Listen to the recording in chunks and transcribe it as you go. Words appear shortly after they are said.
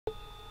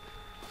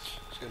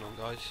going on,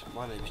 guys?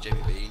 My name is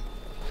Jamie Bean,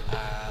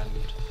 and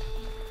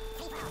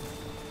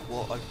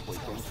what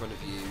you've got in front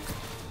of you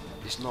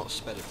is not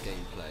sped up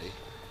gameplay.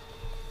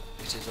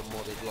 It is a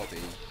modded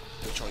lobby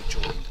which I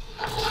joined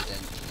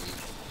accidentally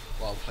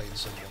while playing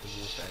some Modern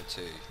Warfare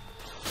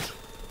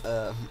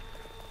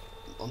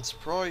 2. I'm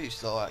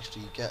surprised that I'll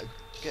actually get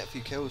a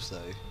few kills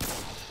though.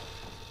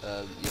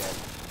 Yeah,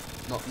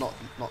 not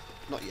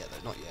yet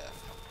though, not yet.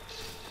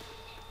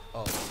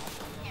 Oh,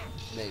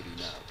 maybe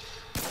now.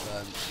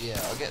 Yeah,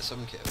 I'll get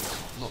some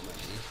kills, not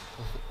many.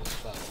 What's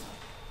that?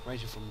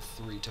 Ranging from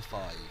 3 to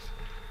 5,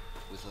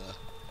 with a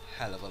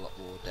hell of a lot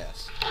more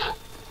deaths.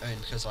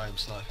 And because I am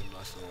sniping,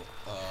 I thought,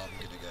 oh, I'm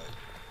gonna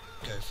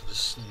go for the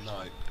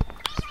snipe.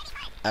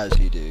 As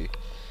you do.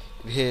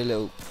 If you hear a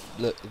little,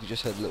 if you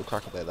just heard a little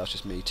crackle there, that's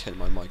just me turning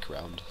my mic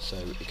around so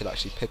it can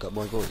actually pick up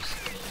my voice.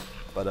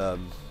 But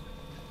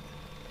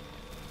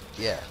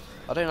yeah,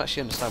 I don't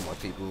actually understand why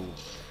people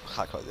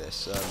hack like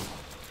this.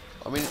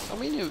 I mean,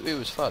 it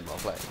was fun while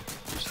playing.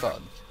 It was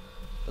fun,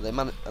 but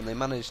they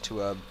managed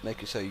to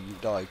make it so you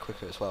die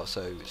quicker as well.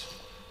 So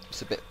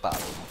it's a bit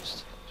bad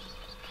almost.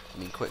 I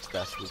mean, quick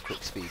death with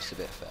quick speed is a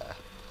bit fair,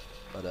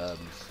 but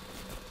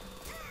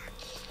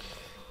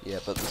yeah.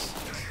 But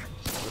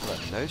look at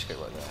that nose go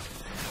right there.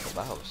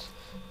 What else?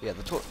 Yeah,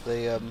 the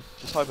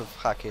type of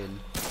hacking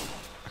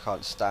I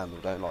can't stand or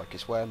don't like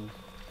is when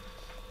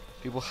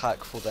people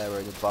hack for their own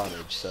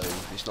advantage. So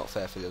it's not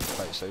fair for the other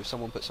players. So if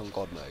someone puts on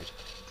God mode.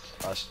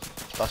 That's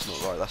not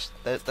right.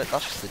 That's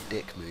just a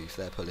dick move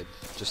they're pulling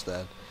just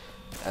there,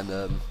 and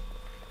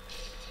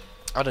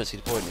I don't see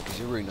the point in it because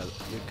you're going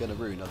to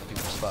ruin other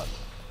people's fun.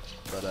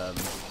 But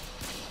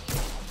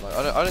like,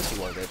 I don't see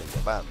why they don't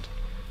get banned.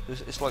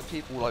 It's like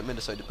people like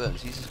Minnesota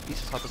Burns. He's the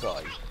type of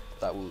guy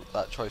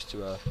that tries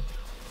to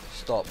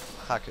stop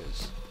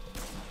hackers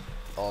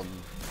on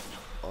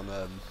Call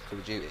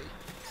of Duty.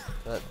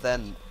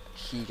 Then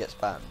he gets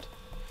banned.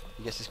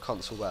 He gets his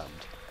console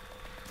banned.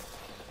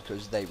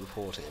 Because they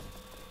report him.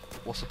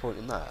 What's the point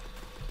in that?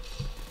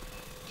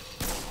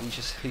 He's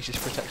just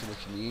protecting the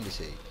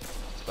community.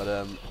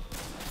 But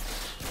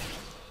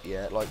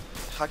yeah, like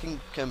hacking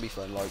can be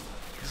fun. Like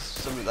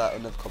something that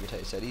another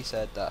commentator said. He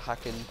said that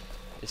hacking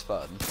is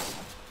fun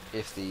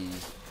if the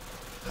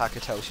hacker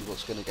tells you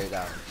what's going to go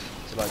down.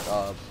 So like,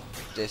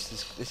 this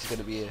is going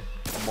to be a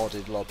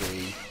modded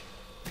lobby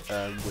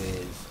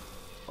with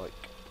like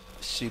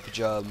super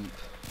jump,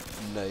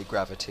 no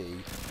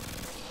gravity.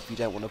 You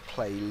don't want to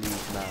play,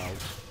 leave now.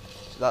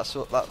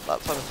 So that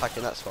type of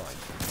hacking, that's fine.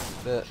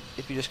 But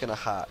if you're just gonna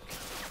hack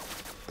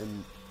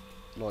and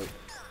like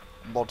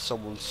mod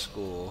someone's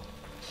score,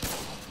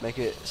 make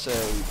it so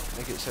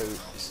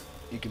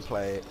you can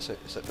play it. So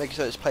make it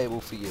so it's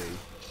playable for you,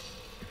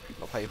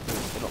 not playable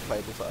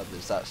for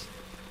others. That's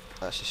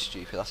just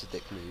stupid. That's a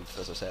dick move,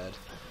 as I said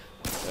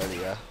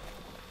earlier.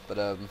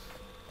 But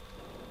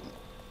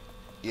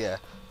yeah,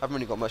 I haven't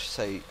really got much to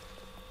say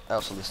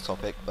else on this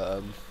topic,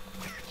 but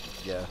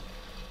yeah,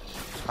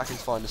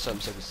 hacking's fine in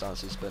some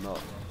circumstances, but not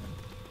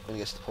when it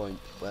gets to the point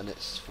when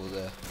it's for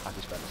the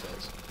hacker's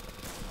benefits.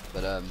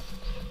 But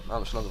how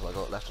much longer have I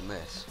got left on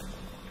this?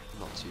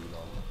 Not too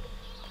long.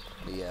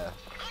 But yeah,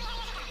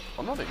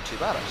 I'm not doing too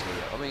bad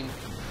actually. I mean,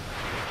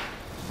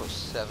 I've got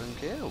 7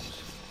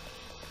 kills.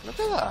 Look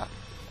at that.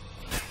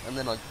 And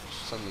then I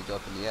suddenly go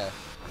up in the air.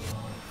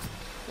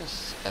 There's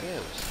 7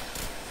 kills.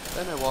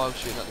 Don't know why I'm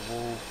shooting at the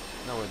wall.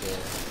 No idea.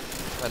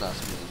 Don't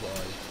ask me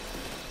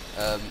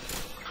why.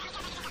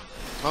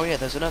 Oh yeah,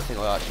 there's another thing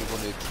I actually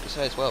wanted to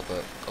say as well,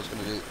 but I was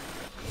going to do it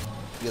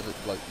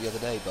the other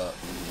day, but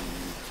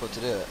forgot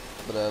to do it.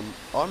 But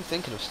I'm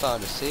thinking of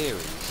starting a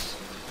series.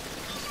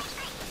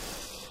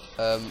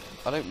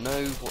 I don't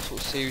know what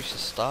sort of series to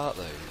start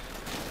though.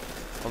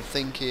 I'm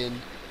thinking,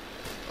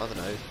 I don't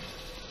know,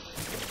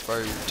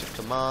 Road to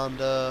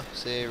Commander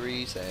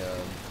series.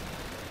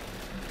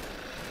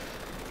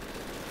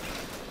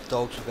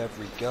 Dogs with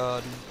every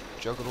gun,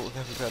 Juggernaut with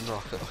every gun. No,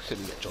 I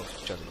couldn't get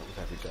Juggernaut with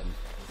every gun.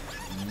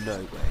 No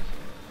way.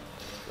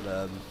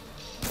 But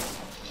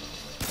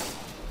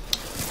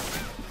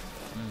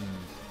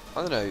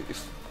I don't know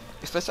if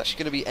there's actually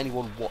going to be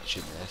anyone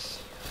watching this.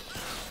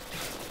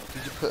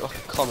 You could put like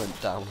a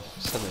comment down or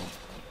something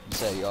and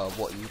say,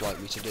 what you'd like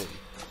me to do.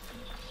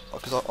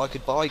 Because I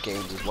could buy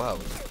games as well,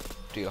 and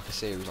do like a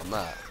series on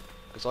that.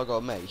 Because I got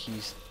a mate,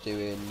 he's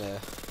doing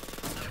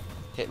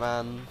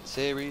Hitman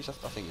series. I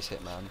think it's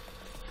Hitman,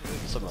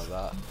 something like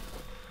that.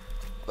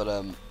 But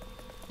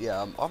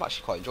yeah, I'm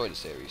actually quite enjoying the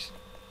series.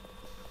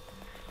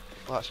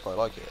 I actually quite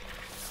like it.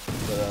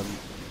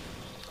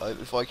 But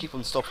if I keep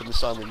on stopping the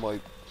sound with my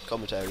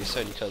commentary, it's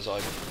only because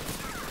I'm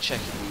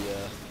checking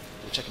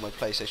my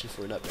PlayStation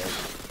for an update.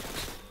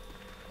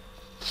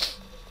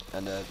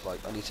 And like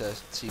I need to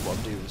see what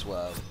I'm doing as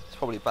well. It's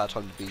probably a bad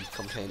time to be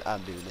commentating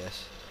and doing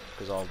this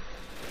because I'll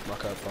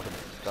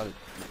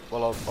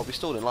I'll be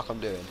stalling like I'm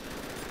doing.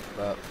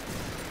 But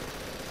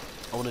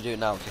I want to do it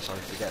now in case I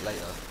forget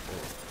later.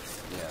 Or,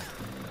 yeah.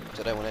 Because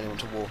I don't want anyone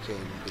to walk in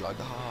and be like,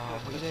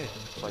 what are you doing?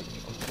 It's like,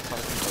 I'm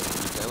trying to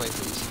go away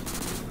please.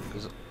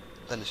 Because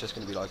then it's just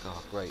going to be like,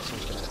 oh great,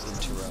 someone's going to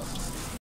interrupt.